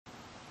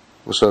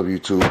What's up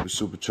YouTube, it's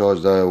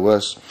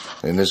SuperChargediOS.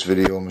 In this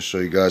video I'm going to show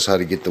you guys how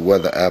to get the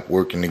weather app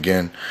working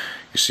again.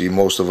 You see,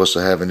 most of us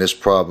are having this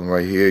problem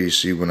right here. You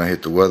see, when I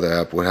hit the weather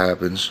app, what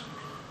happens?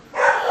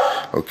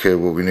 Okay,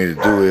 what we need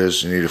to do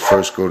is, you need to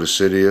first go to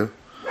Cydia.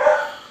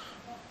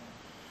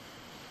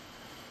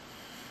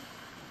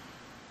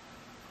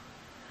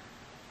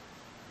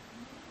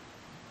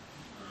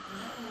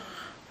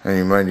 And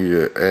you might need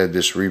to add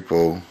this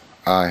repo,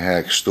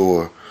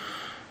 iHackStore.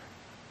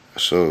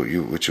 So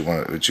what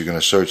you're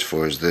gonna search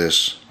for is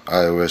this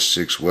iOS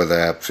 6 weather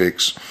app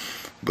fix,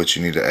 but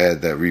you need to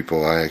add that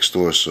repo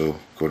iHackStore. So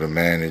go to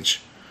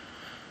Manage,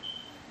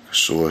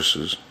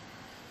 Sources,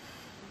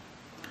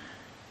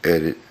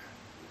 Edit,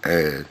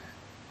 Add,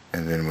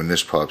 and then when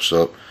this pops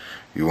up,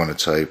 you want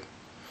to type.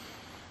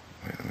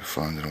 Wait, let me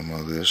find it on my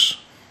list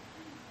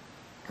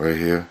right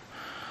here.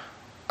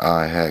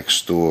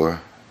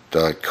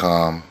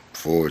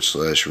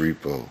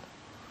 iHackStore.com/repo.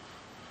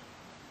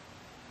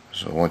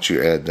 So once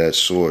you add that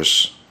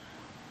source,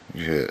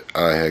 you hit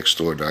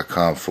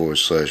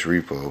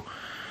iHackStore.com/repo.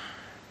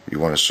 You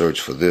want to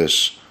search for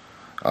this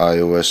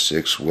iOS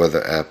 6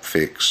 weather app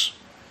fix.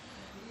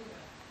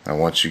 Now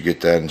once you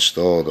get that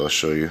installed, I'll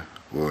show you.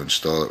 We'll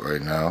install it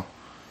right now.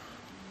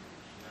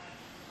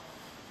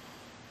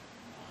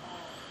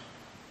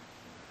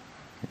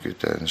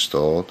 Get that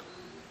installed.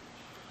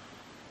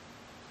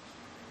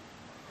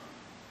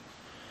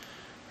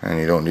 And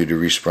you don't need to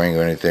respring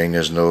or anything.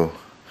 There's no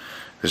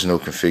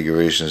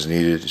configurations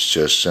needed. It's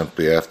just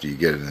simply after you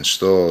get it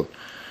installed,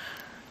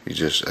 you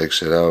just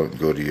exit out and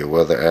go to your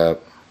weather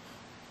app.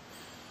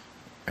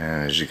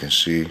 And as you can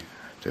see,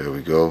 there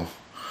we go.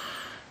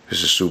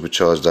 This is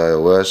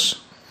SuperChargediOS,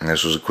 and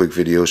this was a quick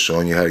video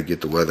showing you how to get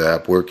the weather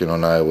app working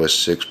on iOS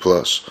 6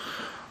 Plus.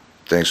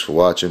 Thanks for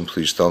watching.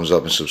 Please thumbs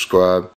up and subscribe.